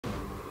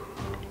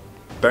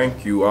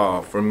thank you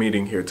all for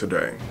meeting here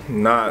today.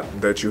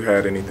 Not that you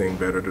had anything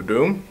better to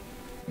do.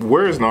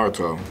 Where is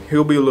Naruto?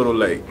 He'll be a little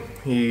late.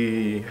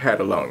 He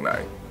had a long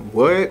night.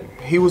 What?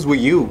 He was with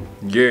you?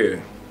 Yeah,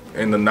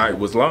 and the night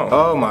was long.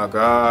 Oh my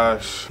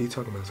gosh. He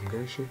talking about some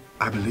gay shit?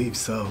 I believe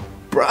so.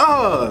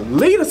 Bruh,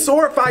 leave the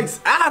sword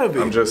fights out of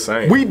it. I'm just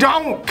saying. We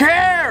don't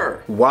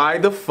care! Why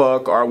the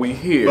fuck are we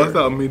here? I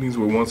thought meetings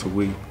were once a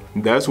week.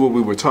 That's what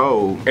we were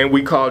told. And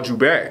we called you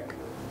back.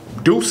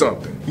 Do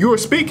something. You are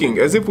speaking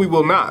as if we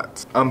will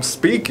not. I'm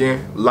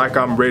speaking like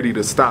I'm ready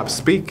to stop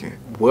speaking.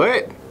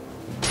 What?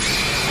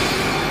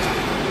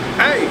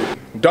 Hey,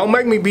 don't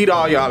make me beat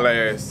all y'all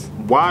ass.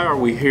 Why are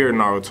we here,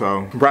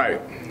 Naruto?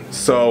 Right.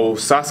 So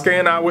Sasuke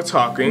and I were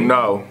talking.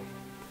 No.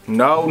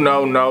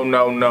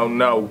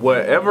 No.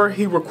 Whatever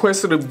he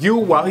requested of you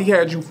while he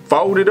had you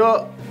folded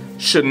up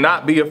should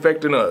not be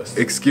affecting us.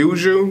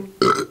 Excuse you?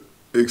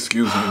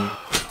 Excuse me.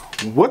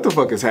 What the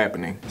fuck is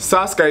happening?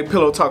 Sasuke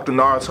pillow talked to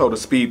Naruto to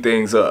speed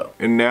things up.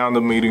 And now the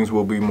meetings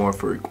will be more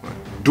frequent.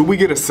 Do we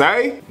get a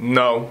say?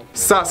 No.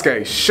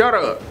 Sasuke, shut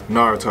up.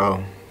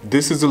 Naruto,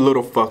 this is a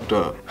little fucked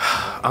up.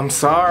 I'm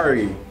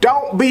sorry.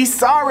 Don't be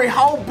sorry,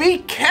 ho. Be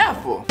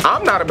careful.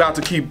 I'm not about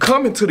to keep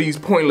coming to these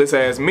pointless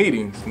ass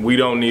meetings. We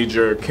don't need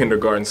your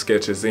kindergarten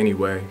sketches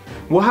anyway.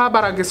 Well, how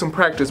about I get some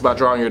practice by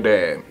drawing your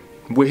dad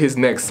with his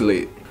neck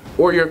slit?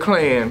 Or your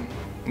clan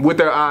with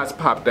their eyes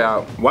popped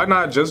out. Why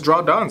not just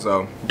draw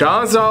Danzo?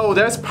 Danzo,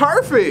 that's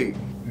perfect.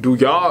 Do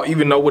y'all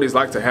even know what it's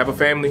like to have a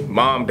family?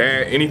 Mom,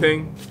 dad,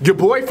 anything? Your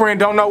boyfriend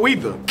don't know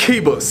either.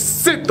 Kiba,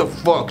 sit the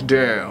fuck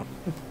down.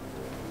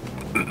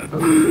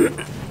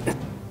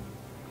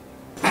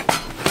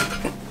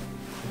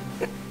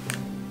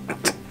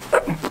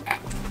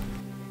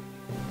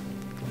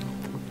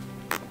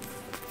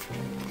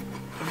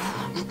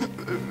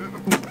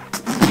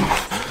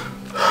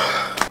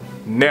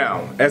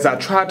 Now, as I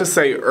tried to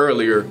say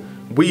earlier,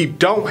 we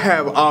don't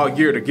have all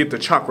year to get the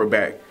chakra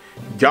back.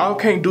 Y'all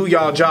can't do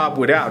y'all job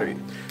without it.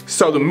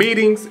 So the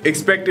meetings,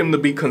 expect them to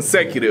be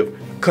consecutive,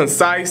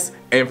 concise,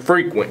 and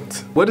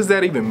frequent. What does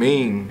that even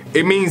mean?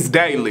 It means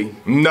daily.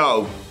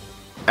 No,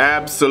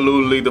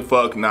 absolutely the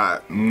fuck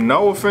not.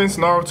 No offense,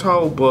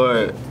 Naruto,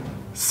 but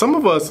some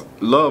of us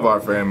love our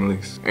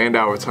families and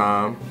our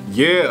time.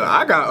 Yeah,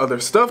 I got other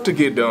stuff to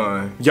get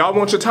done. Y'all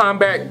want your time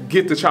back?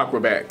 Get the chakra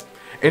back.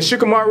 And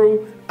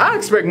Shikamaru, I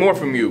expect more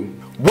from you.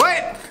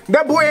 What?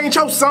 That boy ain't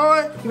your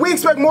son. We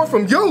expect more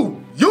from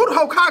you. You the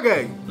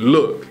Hokage.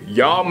 Look,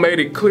 y'all made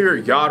it clear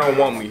y'all don't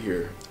want me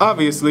here.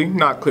 Obviously,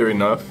 not clear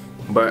enough.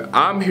 But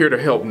I'm here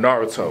to help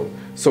Naruto.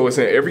 So it's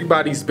in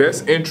everybody's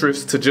best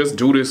interest to just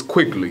do this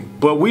quickly.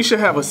 But we should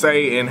have a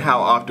say in how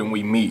often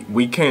we meet.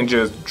 We can't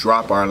just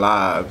drop our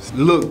lives.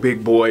 Look,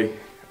 big boy,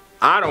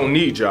 I don't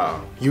need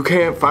y'all. You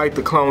can't fight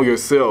the clone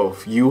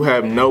yourself. You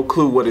have no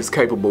clue what it's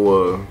capable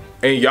of.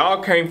 And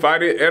y'all can't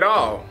fight it at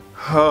all.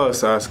 Oh,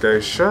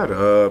 Sasuke, shut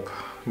up.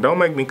 Don't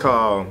make me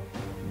call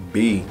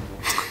B.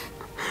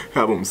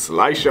 Have him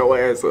slice your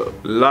ass up.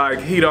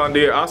 Like he done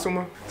did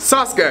Asuma?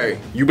 Sasuke,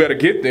 you better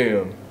get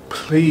them.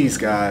 Please,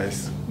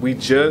 guys. We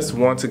just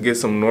want to get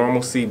some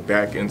normalcy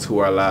back into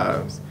our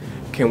lives.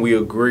 Can we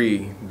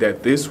agree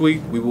that this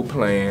week we will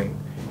plan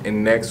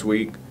and next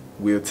week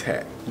we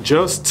attack?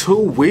 Just 2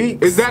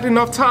 weeks? Is that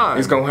enough time?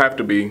 It's gonna have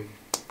to be.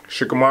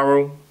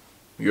 Shikamaru,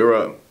 you're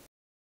up.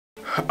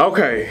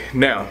 Okay,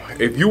 now,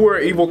 if you were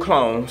an evil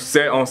clone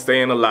set on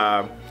staying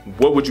alive,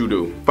 what would you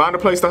do? Find a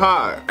place to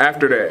hide.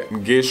 After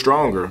that, get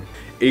stronger.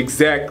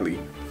 Exactly.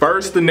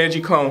 First, the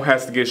Neji clone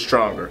has to get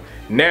stronger.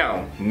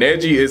 Now,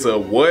 Neji is a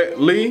what,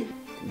 Lee?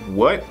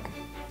 What?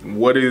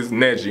 What is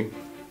Neji?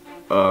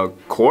 A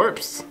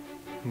corpse?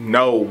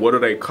 No, what do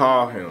they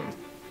call him?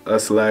 A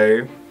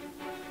slave.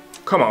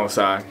 Come on,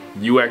 Sai.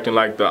 You acting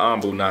like the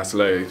Ambu, not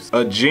slaves.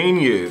 A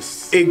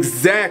genius.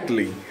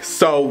 Exactly.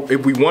 So,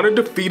 if we want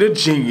to defeat a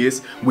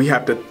genius, we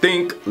have to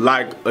think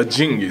like a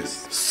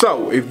genius.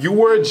 So, if you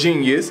were a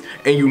genius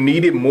and you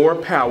needed more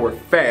power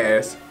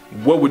fast,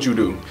 what would you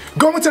do?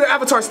 Go into the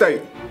Avatar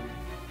state.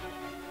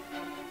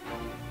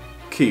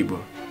 Kiba,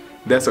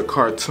 that's a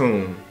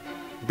cartoon.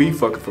 Be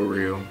fucking for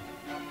real.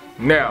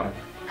 Now,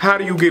 how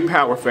do you get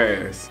power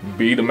fast?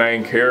 Be the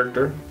main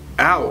character?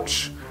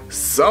 Ouch.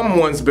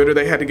 Someone's bitter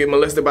they had to get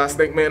molested by a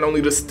snake man only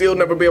to still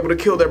never be able to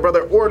kill their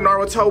brother or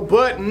Naruto,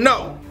 but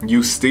no.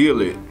 You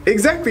steal it.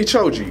 Exactly,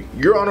 Choji.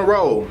 You're on a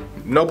roll.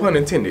 No pun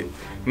intended.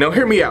 Now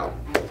hear me out.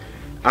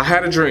 I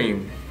had a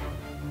dream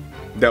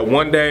that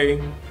one day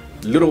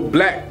little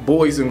black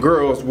boys and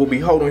girls will be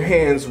holding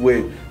hands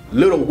with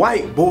little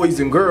white boys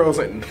and girls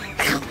and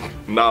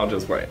no, I'm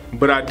just playing.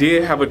 But I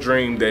did have a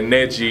dream that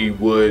Neji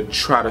would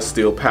try to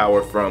steal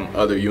power from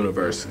other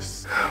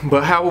universes.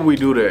 But how would we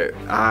do that?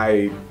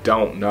 I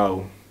don't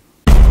know.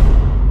 That's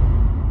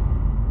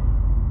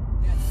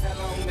how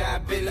long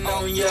I've been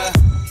on ya.